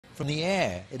From the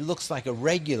air, it looks like a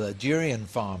regular durian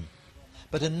farm,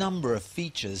 but a number of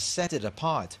features set it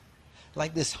apart,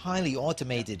 like this highly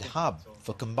automated hub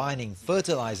for combining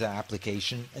fertilizer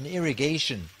application and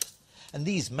irrigation, and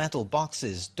these metal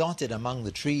boxes dotted among the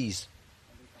trees.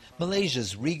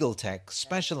 Malaysia's Tech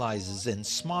specializes in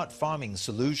smart farming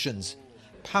solutions,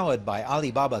 powered by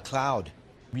Alibaba Cloud.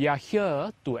 We are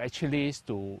here to actually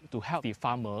help the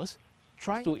farmers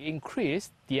try to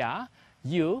increase their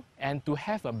yield and to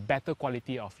have a better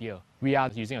quality of yield. We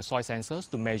are using a soil sensors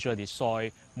to measure the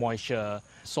soil moisture,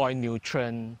 soil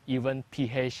nutrient, even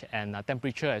pH and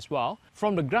temperature as well.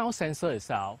 From the ground sensor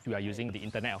itself, we are using the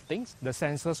Internet of Things. The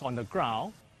sensors on the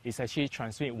ground is actually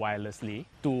transmitted wirelessly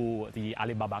to the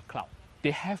Alibaba Cloud. They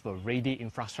have a ready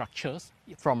infrastructures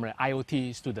from the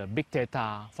IoTs to the big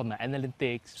data, from the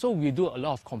analytics. So we do a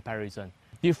lot of comparison.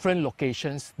 Different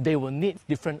locations, they will need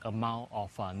different amount of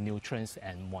nutrients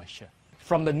and moisture.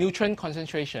 From the nutrient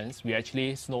concentrations, we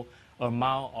actually know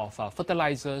amount of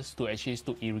fertilizers to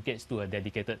irrigate to a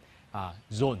dedicated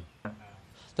zone.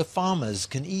 The farmers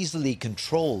can easily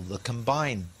control the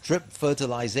combined drip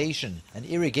fertilization and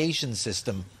irrigation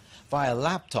system via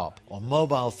laptop or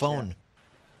mobile phone.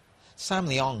 Sam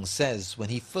Leong says when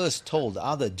he first told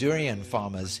other durian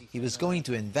farmers he was going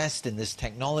to invest in this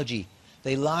technology,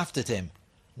 they laughed at him.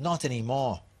 Not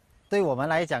anymore.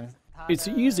 It's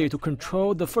easy to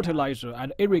control the fertilizer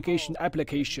and irrigation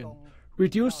application,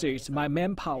 reduces my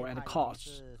manpower and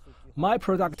costs. My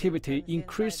productivity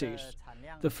increases.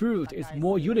 The fruit is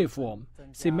more uniform,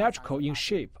 symmetrical in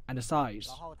shape and size.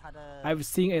 I've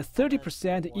seen a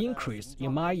 30% increase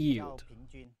in my yield.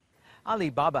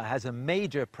 Alibaba has a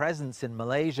major presence in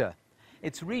Malaysia.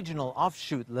 Its regional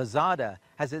offshoot Lazada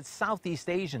has its Southeast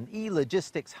Asian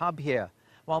e-logistics hub here,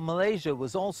 while Malaysia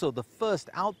was also the first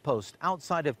outpost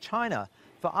outside of China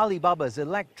for Alibaba's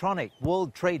electronic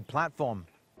world trade platform.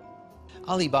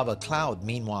 Alibaba Cloud,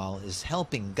 meanwhile, is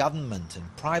helping government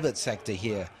and private sector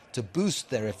here to boost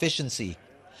their efficiency,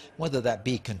 whether that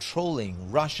be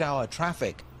controlling rush hour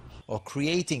traffic or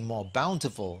creating more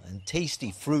bountiful and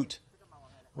tasty fruit.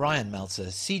 Ryan Meltzer,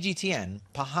 CGTN,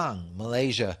 Pahang,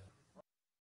 Malaysia.